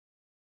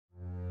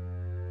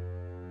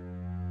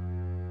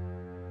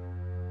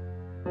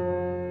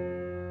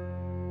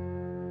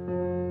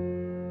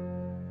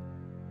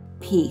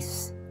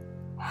Peace,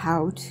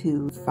 how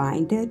to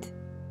find it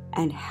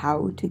and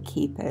how to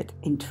keep it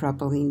in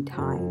troubling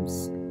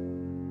times.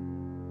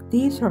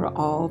 These are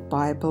all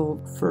Bible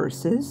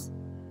verses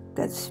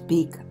that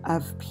speak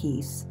of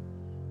peace,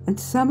 and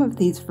some of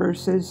these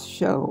verses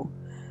show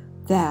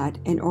that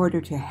in order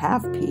to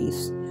have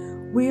peace,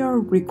 we are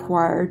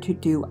required to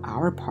do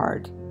our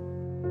part.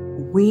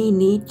 We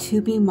need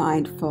to be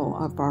mindful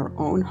of our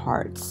own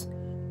hearts,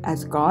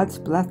 as God's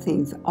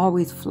blessings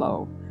always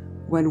flow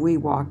when we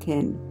walk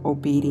in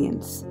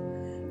obedience.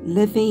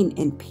 Living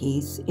in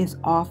peace is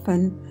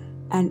often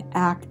an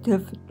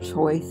active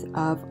choice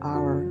of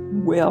our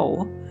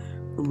will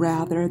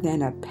rather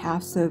than a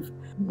passive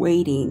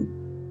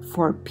waiting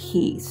for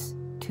peace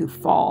to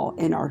fall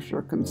in our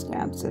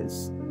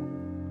circumstances.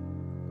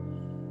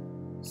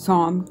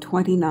 Psalm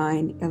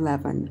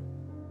 29:11.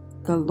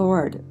 The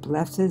Lord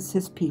blesses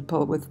his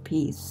people with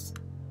peace.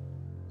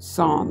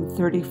 Psalm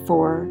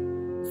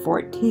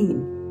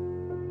 34:14.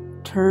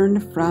 Turn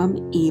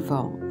from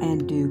evil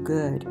and do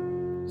good.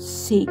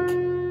 Seek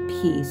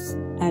peace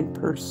and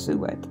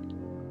pursue it.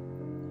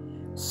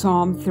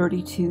 Psalm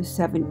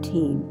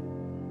 32:17.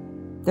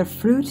 The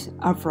fruit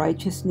of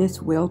righteousness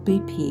will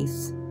be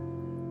peace.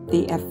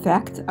 The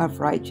effect of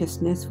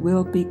righteousness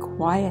will be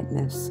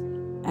quietness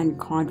and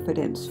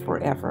confidence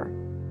forever.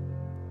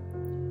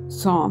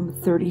 Psalm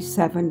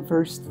 37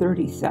 verse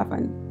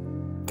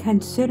 37.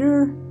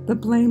 Consider the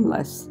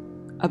blameless,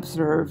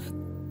 observe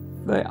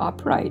the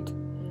upright.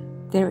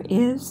 There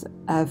is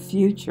a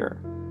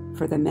future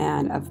for the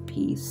man of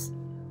peace.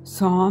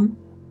 Psalm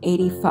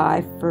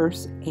 85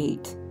 verse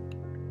 8.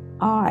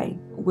 I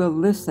will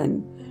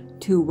listen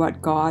to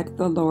what God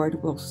the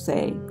Lord will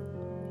say.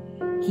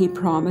 He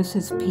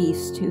promises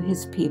peace to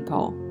his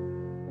people,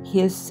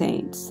 his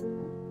saints,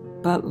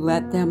 but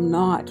let them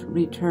not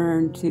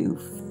return to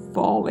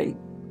folly.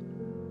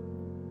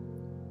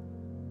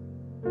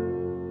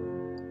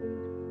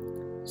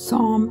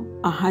 Psalm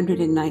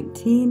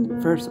 119,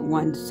 verse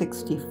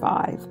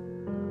 165.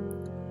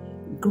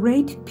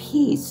 Great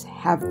peace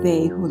have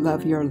they who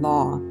love your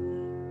law,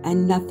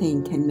 and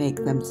nothing can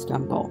make them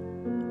stumble.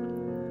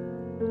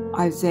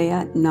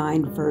 Isaiah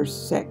 9, verse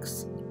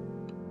 6.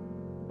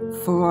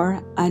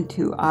 For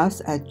unto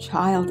us a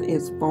child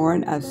is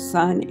born, a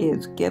son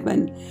is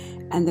given,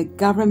 and the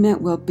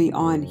government will be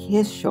on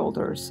his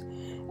shoulders,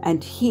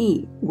 and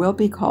he will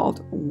be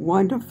called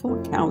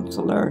Wonderful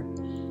Counselor,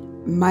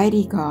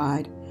 Mighty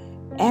God,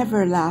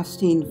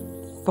 Everlasting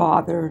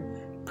Father,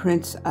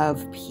 Prince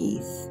of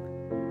Peace.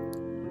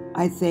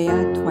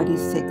 Isaiah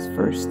 26,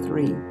 verse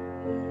 3.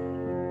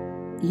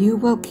 You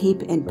will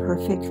keep in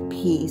perfect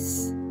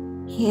peace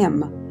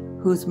him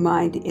whose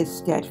mind is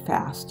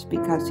steadfast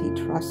because he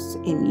trusts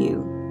in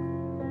you.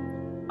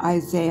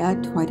 Isaiah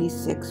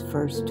 26,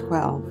 verse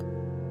 12.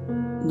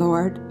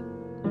 Lord,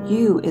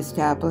 you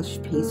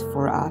establish peace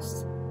for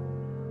us.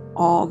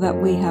 All that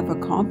we have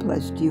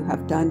accomplished you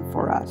have done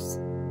for us.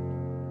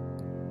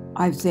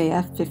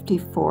 Isaiah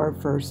 54,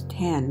 verse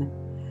 10.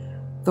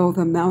 Though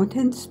the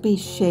mountains be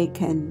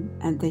shaken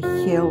and the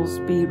hills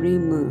be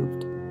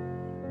removed,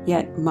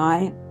 yet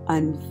my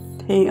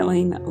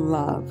unfailing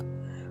love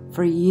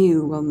for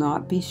you will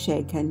not be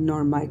shaken,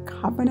 nor my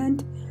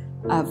covenant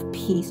of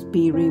peace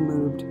be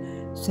removed,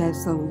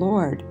 says the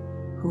Lord,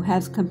 who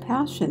has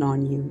compassion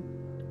on you.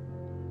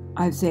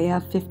 Isaiah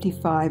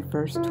 55,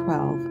 verse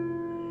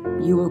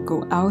 12. You will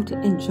go out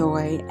in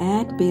joy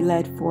and be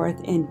led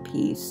forth in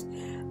peace.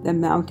 The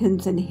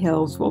mountains and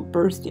hills will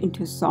burst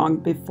into song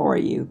before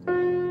you,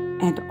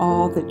 and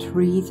all the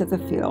trees of the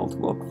field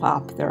will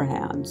clap their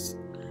hands.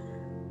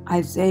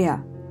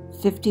 Isaiah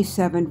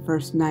 57,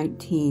 verse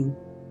 19.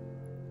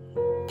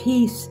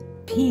 Peace,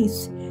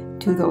 peace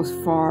to those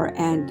far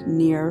and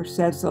near,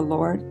 says the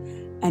Lord,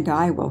 and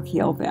I will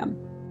heal them.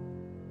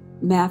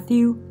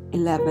 Matthew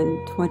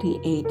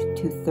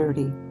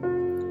 11:28-30.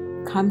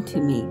 Come to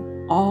me,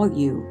 all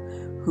you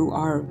who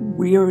are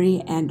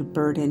weary and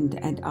burdened,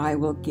 and I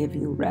will give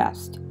you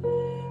rest.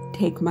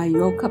 Take my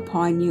yoke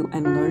upon you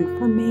and learn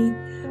from me,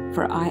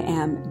 for I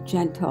am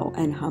gentle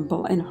and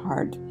humble in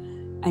heart,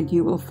 and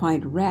you will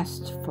find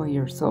rest for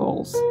your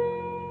souls.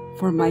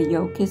 For my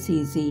yoke is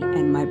easy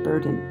and my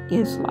burden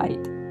is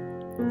light.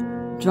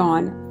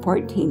 John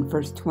 14,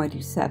 verse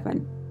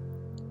 27.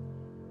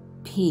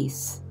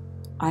 Peace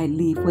I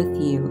leave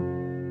with you,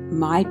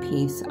 my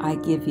peace I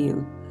give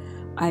you.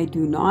 I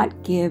do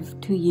not give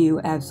to you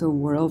as the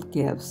world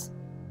gives.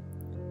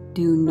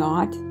 Do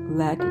not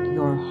let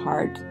your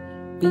heart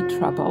be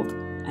troubled,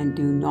 and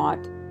do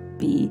not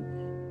be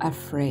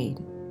afraid.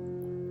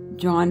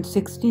 John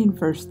 16,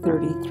 verse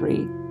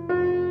 33.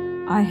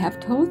 I have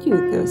told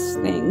you those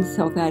things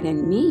so that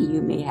in me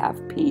you may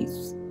have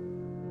peace.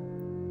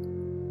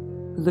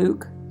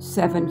 Luke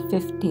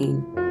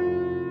 7:15.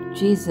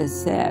 Jesus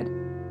said,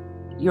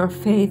 your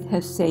faith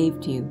has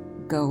saved you.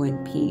 Go in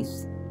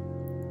peace.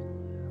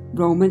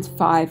 Romans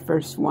 5,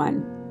 verse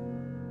 1.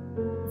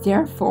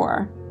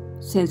 Therefore,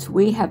 since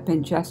we have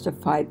been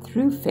justified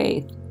through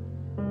faith,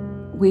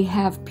 we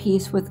have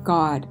peace with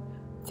God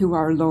through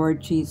our Lord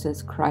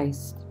Jesus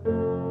Christ.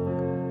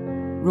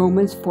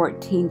 Romans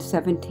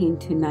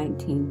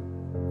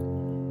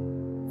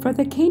 14:17-19. For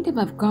the kingdom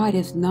of God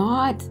is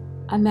not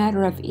a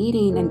matter of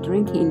eating and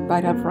drinking,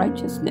 but of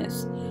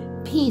righteousness,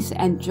 peace,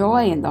 and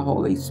joy in the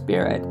Holy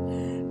Spirit,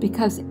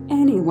 because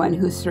anyone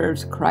who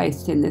serves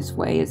Christ in this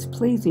way is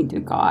pleasing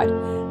to God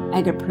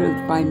and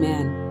approved by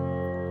men.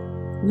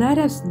 Let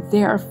us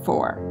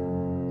therefore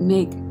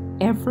make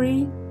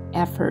every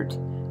effort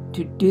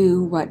to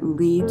do what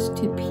leads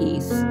to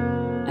peace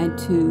and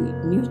to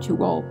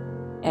mutual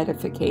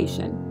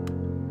edification.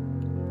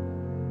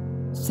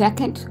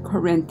 2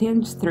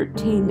 Corinthians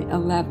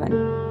 13:11.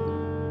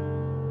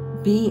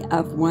 Be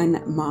of one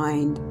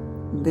mind,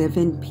 live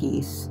in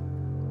peace,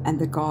 and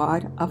the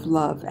God of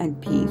love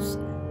and peace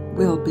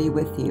will be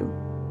with you.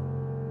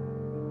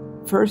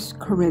 1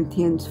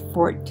 Corinthians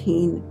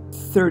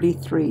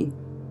 14:33.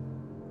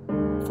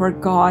 For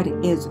God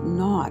is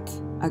not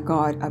a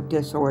God of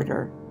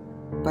disorder,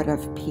 but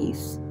of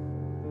peace.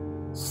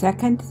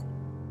 2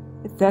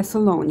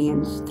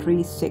 Thessalonians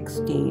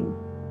 3:16.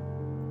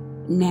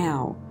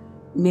 Now,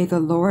 may the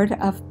Lord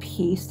of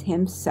peace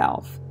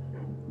himself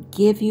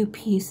give you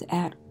peace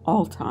at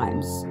all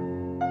times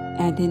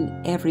and in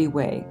every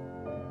way.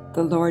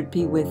 The Lord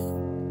be with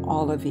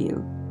all of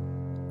you.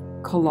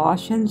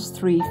 Colossians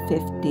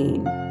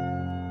 3:15.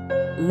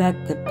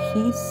 Let the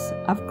peace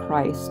of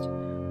Christ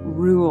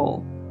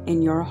rule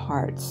in your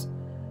hearts,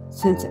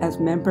 since as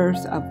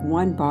members of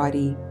one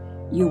body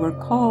you were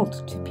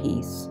called to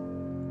peace,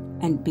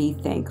 and be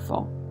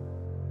thankful.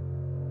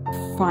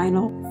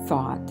 Final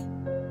thought.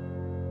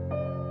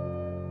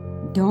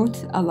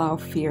 Don't allow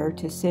fear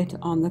to sit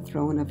on the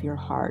throne of your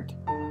heart.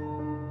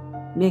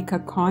 Make a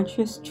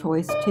conscious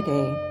choice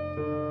today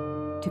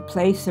to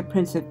place the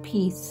Prince of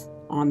Peace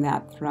on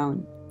that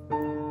throne.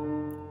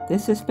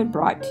 This has been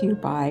brought to you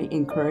by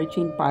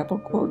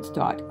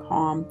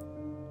encouragingbiblequotes.com,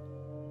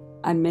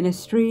 a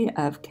ministry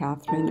of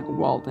Catherine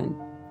Walden.